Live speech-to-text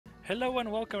Hello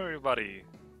and welcome everybody.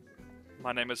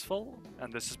 My name is Phil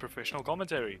and this is Professional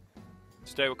Commentary.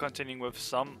 Today we're continuing with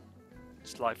some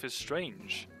Life is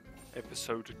Strange,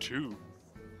 Episode 2.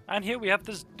 And here we have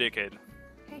this dickhead.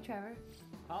 Hey Trevor.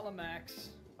 Holla Max.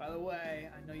 By the way,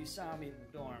 I know you saw me in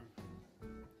the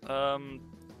dorm.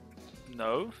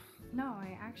 No. No,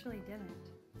 I actually didn't.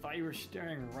 Thought you were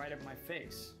staring right at my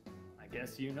face. I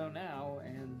guess you know now,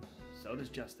 and so does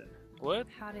Justin. What?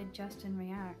 How did Justin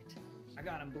react? I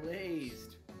got him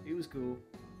blazed. He was cool.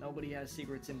 Nobody has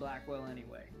secrets in Blackwell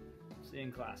anyway. See you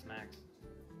in class, Max.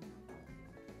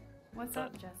 What's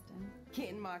up, Justin?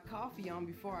 Getting my coffee on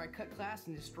before I cut class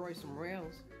and destroy some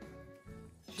rails.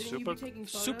 Shouldn't you be taking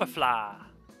photos? Superfly.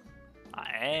 I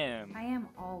am. I am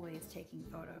always taking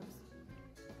photos.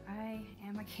 I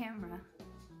am a camera.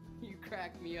 You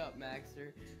crack me up,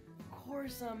 Maxer. Of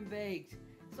course I'm baked,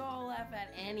 so I'll laugh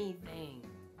at anything.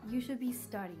 You should be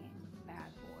studying,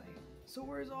 bad boy. So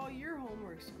where's all your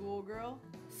homework, schoolgirl?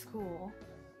 School.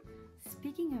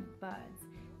 Speaking of buds,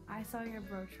 I saw your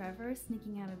bro Trevor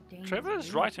sneaking out of Dana's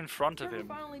Trevor's room. right in front of Trevor him.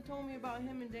 finally told me about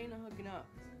him and Dana hooking up.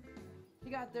 He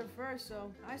got there first,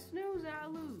 so I snooze, I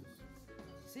lose.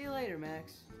 See you later,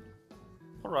 Max.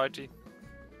 Alrighty.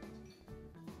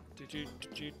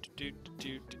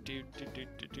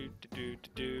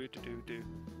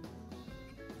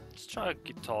 Let's try a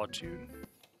guitar tune.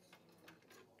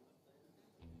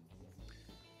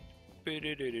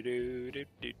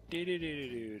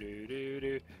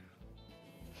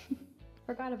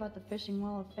 Forgot about the Fishing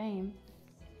Wall of Fame.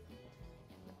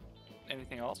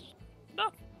 Anything else? No.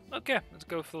 Okay, let's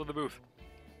go fill the booth.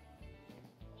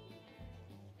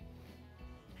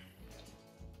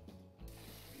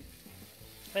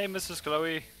 Hey, Mrs.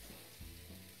 Chloe.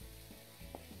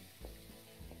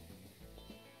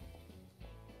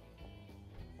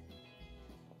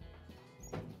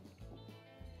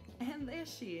 And there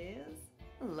she is,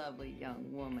 a lovely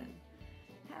young woman.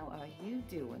 How are you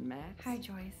doing, Max? Hi,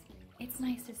 Joyce. It's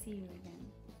nice to see you again.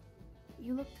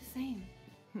 You look the same.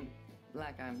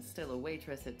 Like I'm still a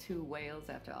waitress at Two Whales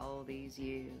after all these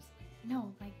years.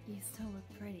 No, like you still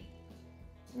look pretty.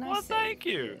 Nice Well, save, thank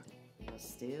you. kid. You're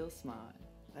still smart.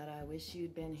 But I wish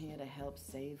you'd been here to help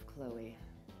save Chloe.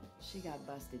 She got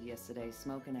busted yesterday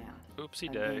smoking out.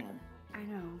 Oopsie dag. Again. I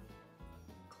know.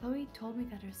 Chloe told me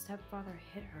that her stepfather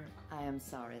hit her. I am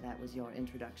sorry that was your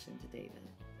introduction to David.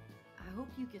 I hope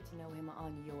you get to know him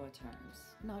on your terms,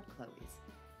 not Chloe's.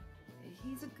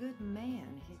 He's a good man.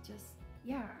 He just...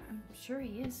 Yeah, I'm sure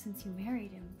he is since you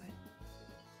married him, but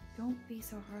don't be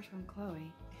so harsh on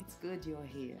Chloe. It's good you're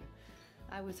here.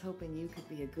 I was hoping you could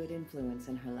be a good influence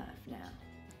in her life now.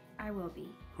 I will be.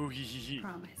 Hoo hee hee hee.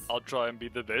 Promise. I'll try and be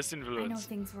the best I know influence.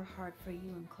 things were hard for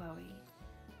you and Chloe.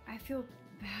 I feel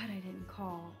bad I didn't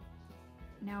call.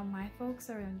 Now my folks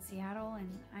are in Seattle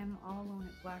and I'm all alone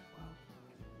at Blackwell.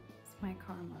 It's my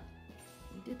karma.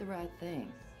 You did the right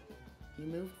thing. You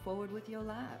moved forward with your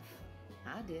life.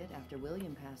 I did after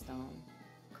William passed on.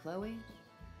 Chloe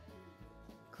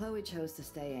chose to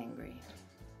stay angry.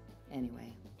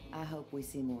 Anyway, I hope we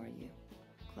see more of you.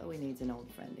 Chloe needs an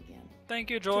old friend again.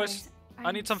 Thank you, Joyce.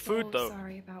 I need some food, though. I'm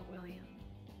sorry about William.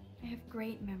 I have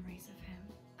great memories of him.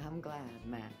 I'm glad,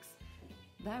 Max.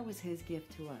 That was his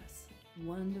gift to us.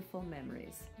 Wonderful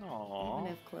memories. Aww.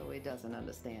 Even if Chloe doesn't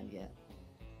understand yet.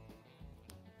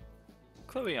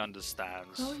 Chloe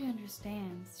understands. Chloe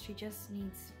understands. She just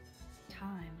needs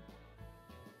time.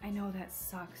 I know that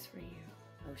sucks for you.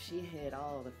 Oh, she hit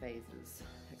all the phases.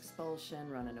 Expulsion,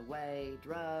 running away,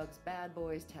 drugs, bad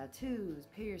boys, tattoos,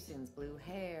 piercings, blue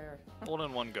hair. All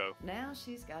in one go. Now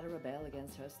she's got to rebel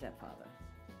against her stepfather.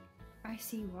 I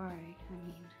see why. I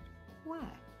mean, Why?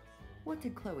 What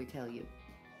did Chloe tell you?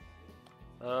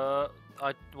 I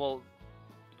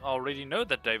already know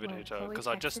that David well, hit her Chloe because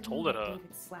I just texted told me it that her.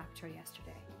 David slapped her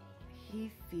yesterday.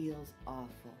 He feels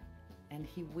awful, and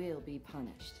he will be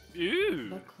punished. Ooh.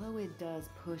 But Chloe does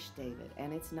push David,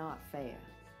 and it's not fair.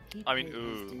 He I mean, paid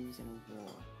ooh. his dues in a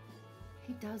war.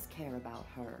 He does care about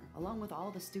her, along with all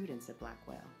the students at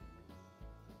Blackwell.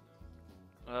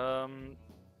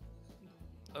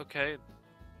 Okay.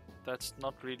 That's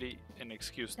not really an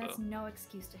excuse, That's though. no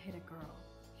excuse to hit a girl.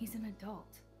 He's an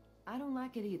adult. I don't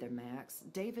like it either, Max.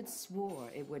 David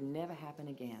swore it would never happen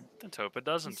again. Let's hope it He's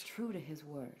doesn't. true to his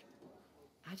word.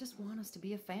 I just want us to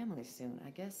be a family soon.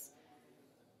 I guess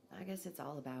it's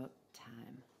all about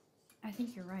time. I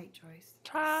think you're right, Joyce.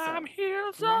 Time So,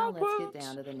 heals Now all let's wounds. get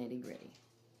down to the nitty-gritty.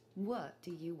 What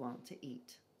do you want to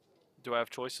eat? Do I have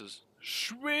choices?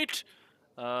 Sweet!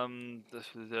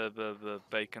 The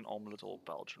bacon omelette or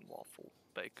Belgian waffle.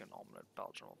 Bacon omelette,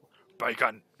 Belgian waffle.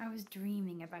 Bacon! I was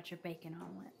dreaming about your bacon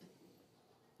omelet.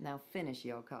 Now finish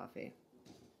your coffee.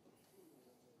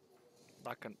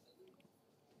 Like a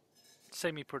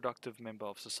semi-productive member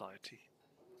of society.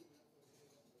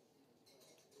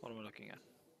 What am I looking at?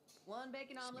 One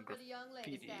bacon Some omelet for the young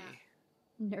lady graffiti.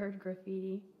 staff. Nerd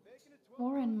graffiti.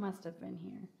 Lauren must have been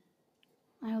here.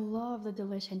 I love the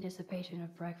delicious anticipation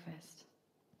of breakfast.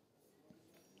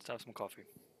 Let's have some coffee.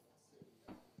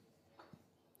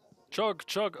 Chug,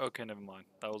 chug. Okay, never mind.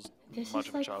 That was This much is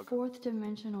of a like chug. fourth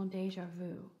dimensional deja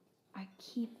vu. I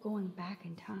keep going back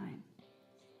in time.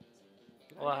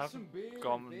 Well, I haven't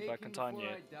gone back in time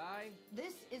yet.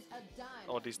 This is a diner,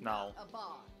 Or at least now. not a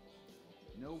bar.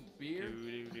 No beer?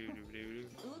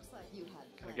 Looks like you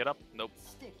had Can I get up? Nope.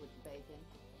 Stick with bacon.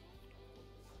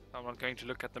 I'm not going to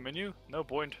look at the menu. No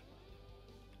point.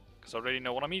 Because I already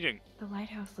know what I'm eating. The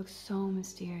lighthouse looks so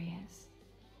mysterious.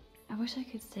 I wish I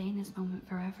could stay in this moment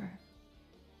forever.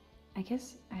 I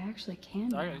guess I actually can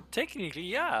now. Technically,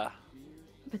 yeah.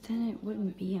 But then it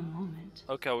wouldn't be a moment.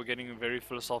 Okay, we're getting very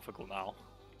philosophical now.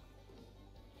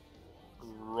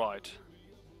 Right.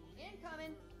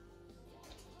 Incoming.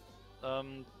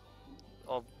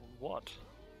 Of what?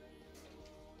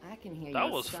 I can hear That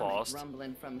your was stomach fast.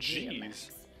 rumbling from here, Jeez.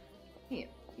 Max. Here,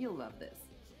 you'll love this.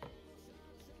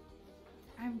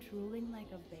 I'm drooling like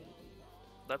a baby.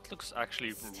 That looks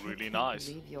actually Still really can't nice.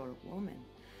 believe you're a woman.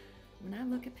 When I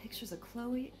look at pictures of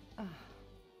Chloe,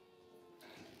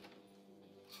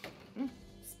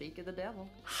 speak of the devil.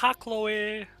 Ha,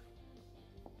 Chloe!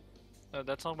 No,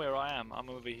 that's not where I am. I'm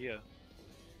over here.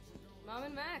 Mom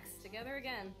and Max, together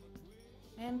again.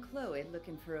 And Chloe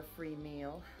looking for a free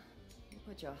meal. You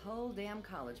put your whole damn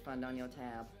college fund on your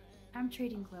tab. I'm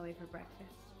treating Chloe for breakfast.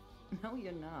 No,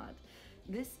 you're not.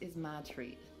 This is my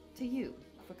treat. To you,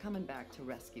 for coming back to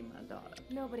rescue my daughter.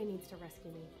 Nobody needs to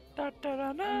rescue me. Da, da,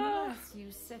 da, da. Unless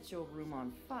you set your room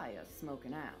on fire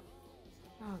smoking out.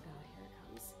 Oh god, here it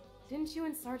comes. Didn't you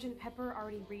and Sergeant Pepper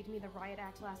already read me the riot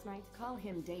act last night? Call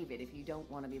him David if you don't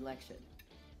want to be lectured.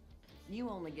 You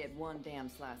only get one damn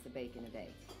slice of bacon a day.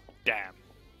 Damn.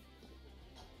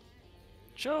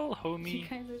 Chill, You homie.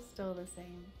 guys are still the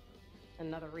same.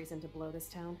 Another reason to blow this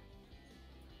town.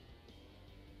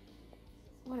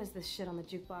 What is this shit on the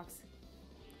jukebox?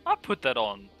 I put that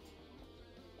on.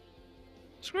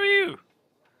 Screw you.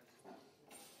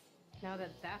 Now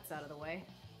that that's out of the way.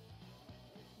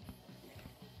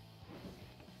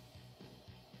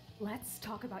 Let's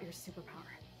talk about your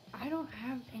superpower. I don't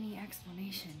have any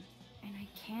explanation, and I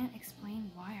can't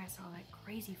explain why I saw that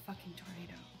crazy fucking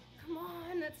tornado. Come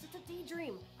on, that's just a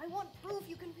daydream. I want proof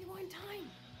you can rewind time.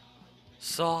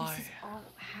 Sigh. This is all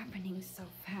happening so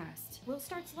fast. We'll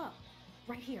start slow.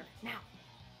 Right here, now.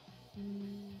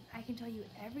 I can tell you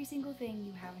every single thing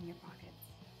you have in your pockets.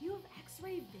 You have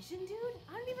X-ray vision, dude?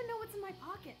 I don't even know what's in my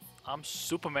pockets. I'm Let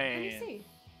Superman. me see.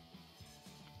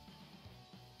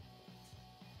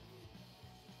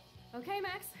 Okay,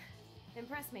 Max.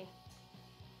 Impress me.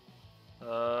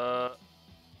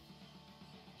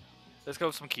 Let's go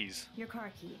with some keys. Your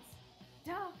car keys.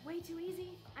 Duh, way too easy.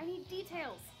 I need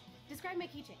details. Describe my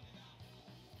keychain.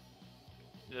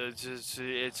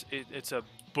 It's a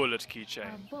bullet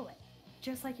keychain. A bullet,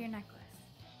 just like your necklace.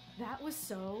 That was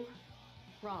so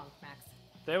wrong, Max.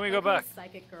 Then we go Okay, back.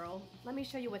 Psychic girl. Let me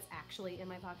show you what's actually in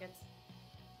my pockets.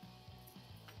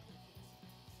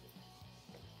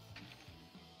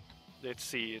 Let's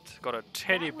see. It's got a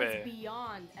teddy that bear. was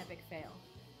beyond epic fail.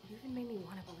 You even made me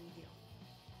want to believe you.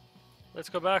 Let's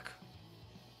go back.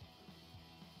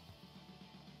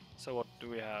 So what do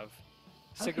we have?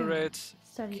 Cigarettes,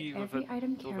 Study key with every a,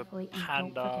 item with a carefully and don't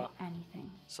panda, forget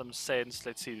anything. some cents.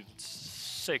 Let's see. It's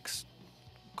 6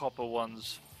 copper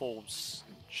ones, 4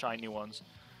 shiny ones.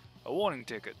 A warning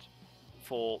ticket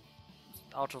for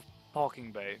out of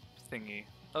parking bay thingy.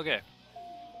 Okay.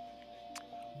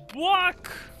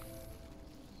 Whack!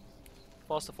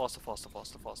 Faster, faster, faster,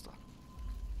 faster, faster.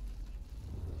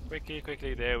 Quickly,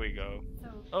 quickly, there we go. So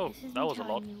Oh, this is that me was a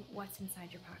telling lot. you what's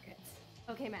inside your pockets.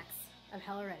 Okay, Max. I'm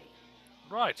hella ready.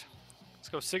 Right. Let's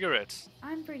go cigarettes.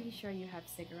 I'm pretty sure you have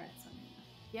cigarettes on you.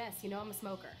 Yes, you know I'm a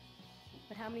smoker.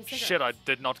 But how many cigarettes? Shit, I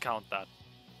did not count that.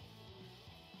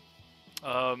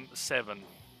 7.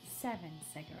 7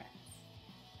 cigarettes.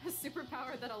 A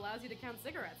superpower that allows you to count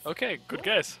cigarettes. Okay, good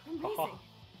Cool. guess. Amazing.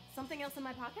 Something else in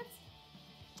my pockets?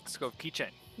 Let's go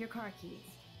keychain. Your car keys.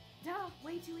 Duh,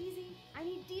 way too easy. I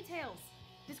need details.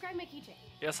 Describe my keychain.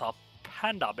 Yes, a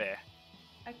panda bear.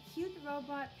 A cute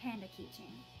robot panda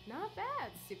keychain. Not bad,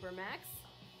 Super Max.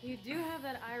 You do have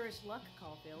that Irish luck,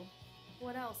 Caulfield.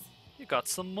 What else? You got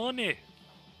some money.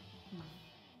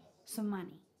 Some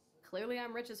money. Clearly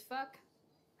I'm rich as fuck.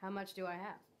 How much do I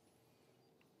have?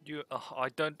 You, I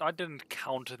didn't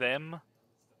count them.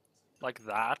 like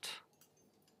that.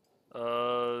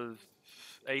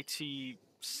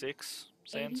 86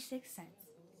 cents. 86 cents.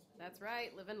 That's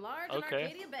right, living large Okay. in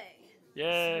Arcadia Bay.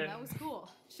 Yay. So that was cool.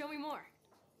 Show me more.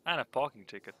 And a parking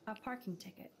ticket. A parking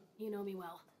ticket. You know me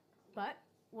well. But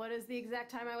what is the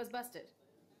exact time I was busted?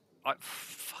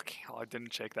 Fucking hell, I didn't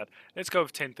check that. Let's go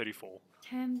with 10:34.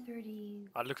 10:30.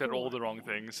 I looked at all the wrong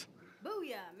things.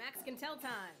 Booyah! Max can tell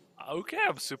time. Okay,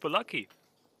 I'm super lucky.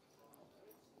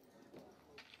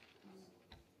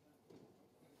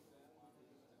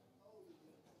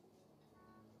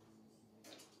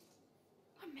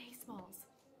 Amazeballs.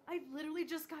 I literally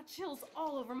just got chills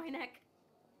all over my neck.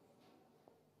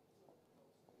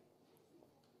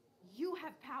 You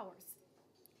have powers.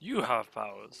 You have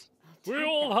powers. Take We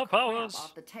all that have crap powers.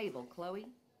 off the table, Chloe.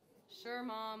 Sure,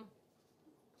 Mom.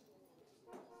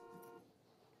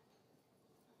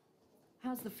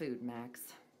 How's the food,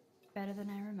 Max? Better than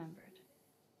I remembered.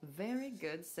 Very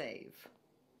good save.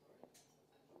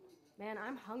 Man,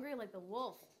 I'm hungry like the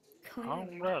wolf.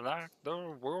 Hungry like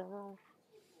the world.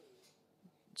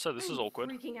 So this is I'm awkward.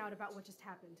 freaking out about what just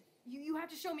happened. You have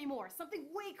to show me more. Something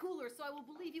way cooler so I will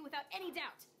believe you without any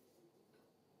doubt.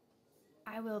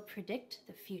 I will predict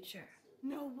the future.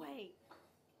 No way.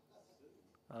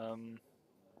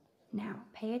 Now,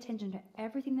 pay attention to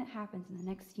everything that happens in the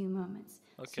next few moments.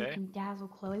 So you Okay. can dazzle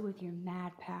Chloe with your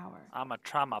mad power. I'ma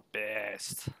try my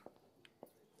best.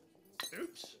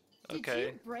 Oops. Did Okay.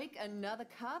 you break another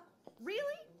cup?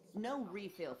 Really? No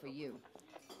refill for you.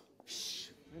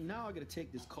 Shh. And now I gotta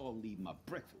take this call and leave my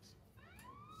breakfast.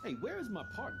 Hey, where is my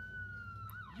partner?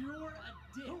 You're a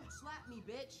dick. Don't slap me,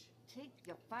 bitch. Take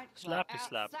your fight club Slappy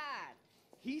slap. outside.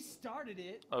 He started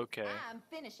it. Okay. I'm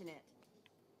finishing it.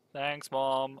 Thanks,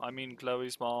 Mom. I mean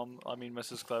Chloe's mom. I mean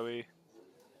Mrs. Chloe.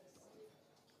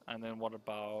 And then what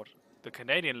about the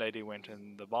Canadian lady went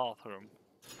in the bathroom?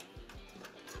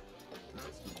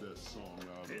 That's the best song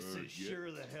I've This heard is yet.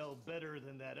 sure the hell better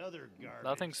than that other garbage.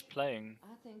 Nothing's playing.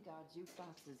 I think our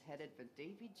jukebox is headed for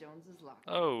Davy Jones's locker.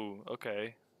 Oh,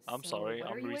 okay. I'm So sorry,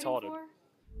 what I'm are you waiting retarded. for?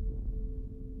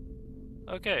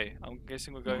 Okay, I'm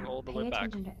guessing we're going Now, all the pay way back.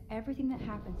 attention to everything that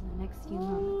happens in the next few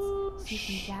moments. So you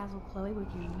can dazzle Chloe with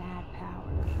your mad power.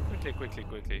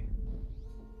 Quickly.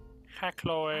 Hi,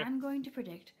 Chloe. I'm going to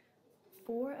predict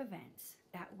 4 events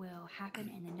that will happen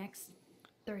in the next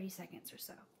 30 seconds or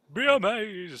so. Be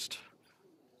amazed.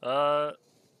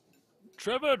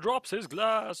 Trevor drops his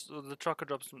glass. The trucker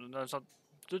drops. No, it's not.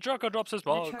 The trucker drops his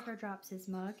mug. The trucker drops his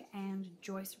mug and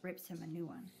Joyce rips him a new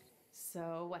one.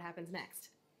 So what happens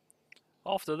next?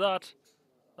 After that,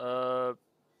 alert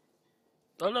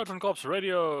on cops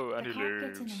radio, and The he cop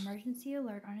gets an leaves. emergency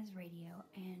alert on his radio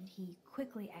and he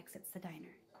quickly exits the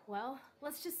diner. Well,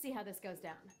 let's just see how this goes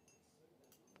down.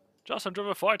 Justin and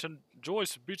Trevor fight, and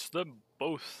Joyce beats them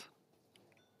both.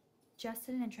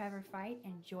 Justin and Trevor fight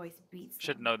and Joyce beats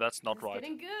Shit, them. no, that's not It's right.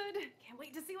 getting good. Can't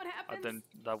wait to see what happens. Then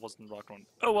that wasn't the right one.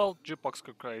 Oh well, Jukebox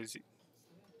go crazy.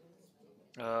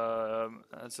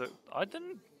 And so I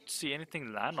didn't see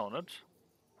anything land on it.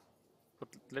 But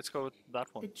let's go with that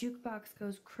The one. jukebox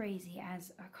goes crazy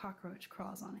as a cockroach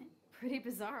crawls on it. Pretty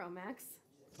bizarro, Max.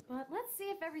 But let's see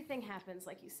if everything happens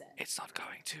like you said. It's not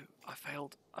going to. I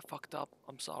failed. I fucked up.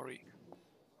 I'm sorry.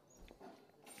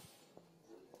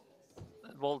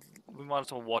 Well, we might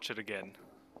as well watch it again.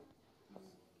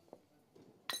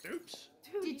 Oops.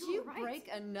 Dude, Did you you were right. break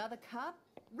another cup?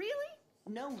 Really?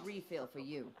 No refill for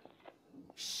you.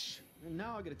 Shh. And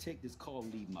now I gotta take this call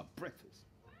and leave my breakfast.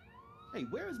 Hey,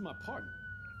 where is my partner?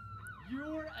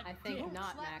 You're a I think dick. Don't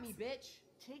not, slap Max. me, bitch.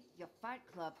 Take your fight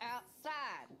club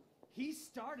outside. He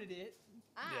started it.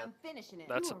 Yeah. I'm finishing it.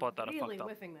 That's You the are part that I really fucked up.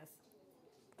 whiffing this.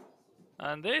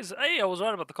 And there's... Hey, I was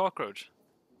right about the cockroach.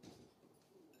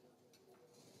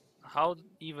 How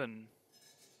even...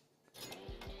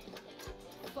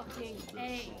 Fucking Best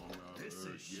A. song I've This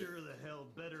heard is yet. sure the hell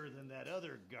better than that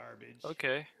other garbage.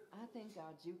 Okay. I think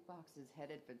our jukebox is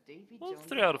headed for Davy Well, Jones's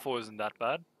 3 out of locker. 4 isn't that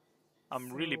bad. I'm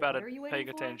really So bad what at are you waiting paying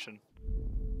for? attention.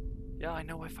 Yeah, I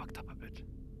know I fucked up a bit.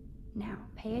 Now,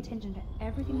 pay attention to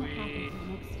everything that happens in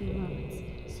the next few moments.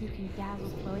 So you can dazzle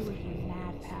Chloe with your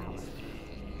mad power.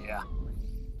 Yeah.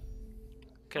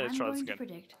 Okay, let's I'm try going this to again.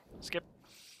 predict Skip.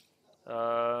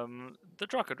 The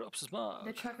trucker drops his mug.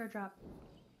 the trucker drop.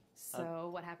 So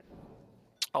what happened?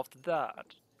 After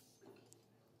that,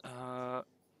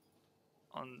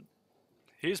 on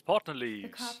his partner The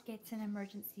leaves. cop gets an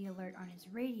emergency alert on his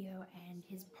radio and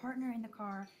his partner in the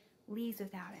car leaves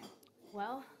without him.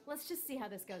 Well, let's just see how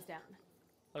this goes down.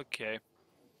 Okay.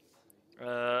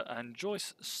 And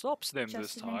Joyce stops them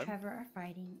this Justin and time. Trevor are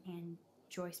fighting and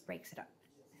Joyce breaks it up.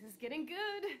 This is getting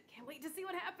good. Can't wait to see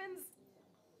what happens.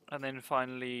 And then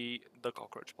finally, the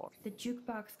cockroach part. The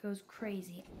jukebox goes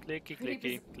crazy. Clicky,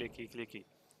 clicky, clicky, clicky.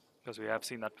 Because we have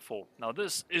seen that before. Now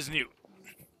this is new.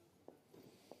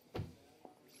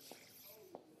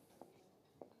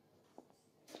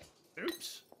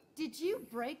 Oops. Did you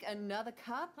break another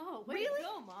cup? Oh, way to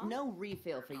go, Mom. No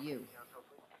refill for you.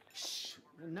 Shh.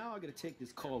 Now I gotta take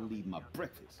this call and leave my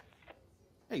breakfast.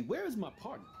 Hey, where is my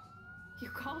partner? You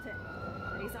called it.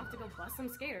 And he's off to go bust some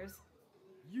skaters.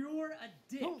 You're a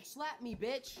dick. Don't slap me,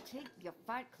 bitch. Take your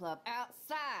fight club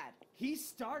outside. He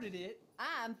started it.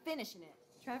 I'm finishing it.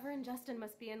 Trevor and Justin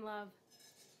must be in love.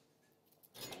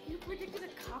 You predicted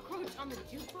a cockroach on the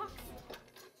jukebox?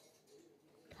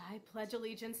 I pledge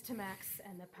allegiance to Max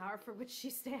and the power for which she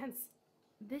stands.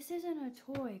 This isn't a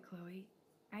toy, Chloe.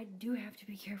 I do have to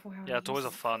be careful how I Yeah, use toys are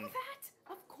it. fun.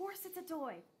 That? Of course it's a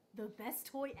toy. The best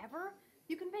toy ever?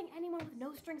 You can bang anyone with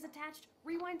no strings attached,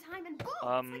 rewind time, and boom! It's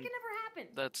like it never happened.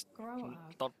 That's Grow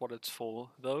up. not what it's for,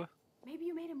 though. Maybe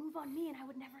you made a move on me and I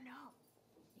would never know.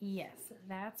 Yes,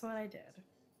 that's what I did.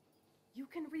 You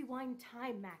can rewind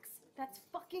time, Max. That's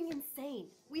fucking insane.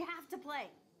 We have to play.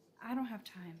 I don't have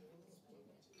time.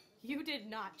 You did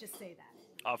not just say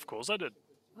that. Of course I did.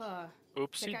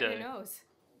 Oopsie Check out your day. nose.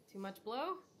 Too much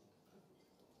blow?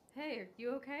 Hey, are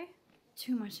you okay?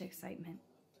 Too much excitement.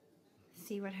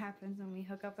 See what happens when we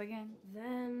hook up again?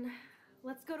 Then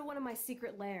let's go to one of my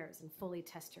secret lairs and fully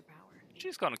test your power.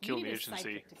 She's gonna kill you me, need as a you can see.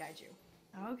 sidekick to guide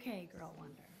you. Okay, Girl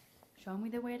Wonder. Show me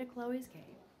the way to Chloe's cave.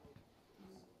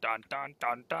 Dun dun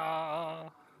dun dun.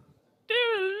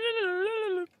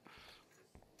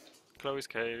 Chloe's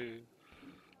cave.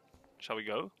 Shall we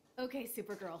go? Okay,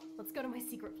 Supergirl, let's go to my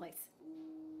secret place.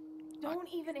 Don't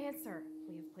even answer.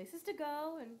 We have places to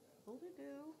go and people to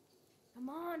do. Come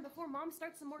on, before Mom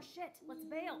starts some more shit. Let's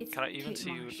bail. It's Can I even Kate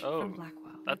see you? Marsh Oh, from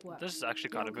Blackwell. that, What? this is actually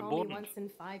You kind don't of call me important. once in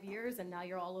 5 years and now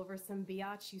you're all over some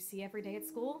biatch you see every day at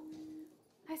school?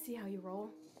 I see how you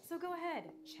roll. So go ahead,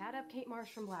 chat up Kate Marsh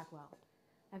from Blackwell.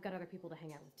 I've got other people to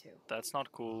hang out with too. That's not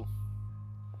cool.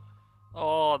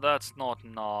 Oh, that's not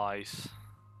nice.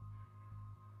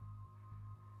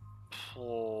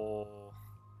 Oh.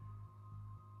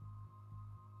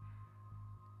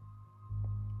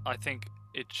 I think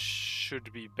it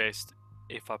should be best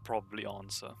if I probably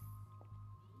answer.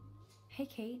 Hey,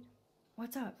 Kate.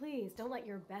 What's up? Please, don't let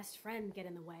your best friend get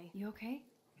in the way. You okay?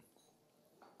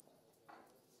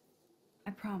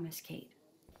 I promise, Kate.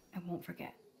 I won't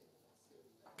forget.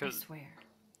 I 'Cause swear.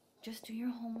 Just do your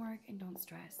homework and don't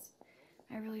stress.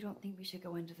 I really don't think we should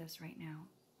go into this right now.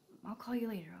 I'll call you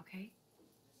later, okay?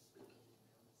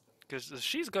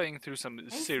 she's going through some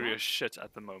Thanks, serious Max. shit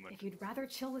at the moment. If you'd rather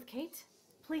chill with Kate,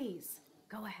 please,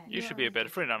 go ahead. You should be a better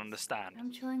friend and understand. I'm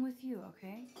chilling with you,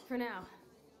 okay? For now,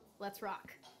 let's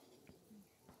rock.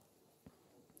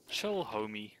 Chill,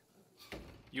 homie.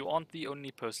 You aren't the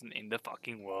only person in the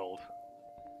fucking world.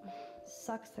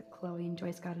 Sucks that Chloe and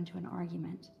Joyce got into an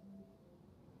argument.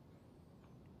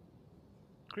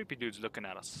 Creepy dude's looking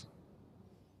at us.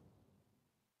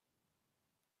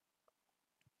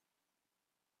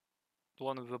 The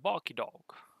one with the barky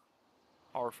dog.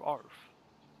 Arf arf.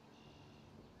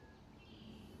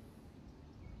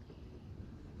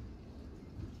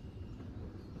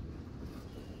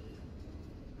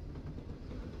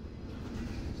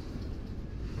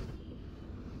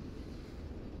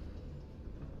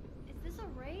 Is this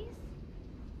a race?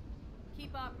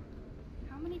 Keep up.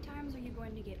 How many times are you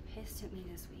going to get pissed at me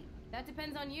this week? That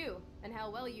depends on you and how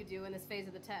well you do in this phase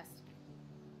of the test.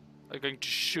 Are you going to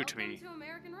shoot Welcome me? to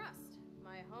American Rust,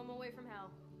 my home away from hell.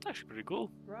 Actually pretty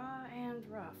cool. Raw and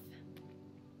rough.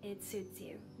 It suits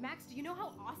you. Max, do you know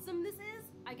how awesome this is?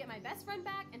 I get my best friend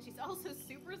back, and she's also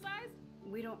supersized.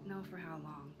 We don't know for how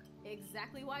long.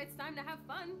 Exactly why it's time to have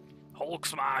fun. Hulk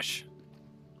smash!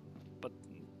 But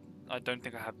I don't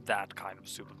think I have that kind of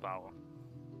superpower.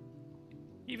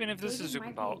 Even if this is David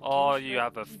might be superpower. a Oh, douche, you but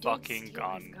have a you did fucking steal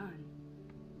gun. his gun.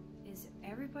 Is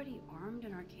everybody armed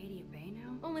in Arcadia Bay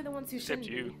now? Only the ones who Except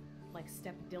shouldn't you. be. Like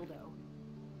Step Dildo.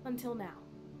 Until now.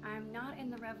 I'm not in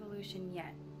the revolution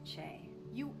yet, Shay.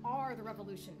 You are the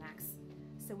revolution, Max.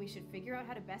 So we should figure out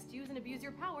how to best use and abuse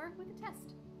your power with a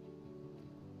test.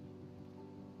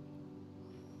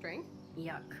 Drink?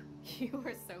 Yuck. You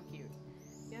are so cute.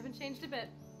 You haven't changed a bit.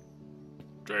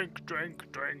 Drink,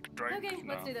 drink, drink, drink. Okay,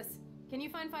 No. let's do this. Can you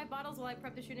find 5 bottles while I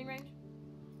prep the shooting range?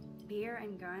 Beer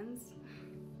and guns?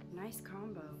 Nice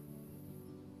combo.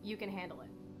 You can handle it.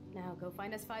 Now go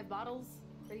find us 5 bottles,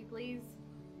 pretty please.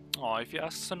 Oh, if you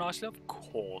ask so nicely, of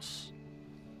course.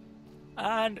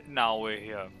 And now we're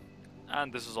here.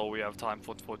 And this is all we have time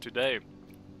for today.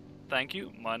 Thank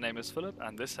you, my name is Philip,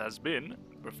 and this has been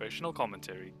Professional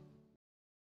Commentary.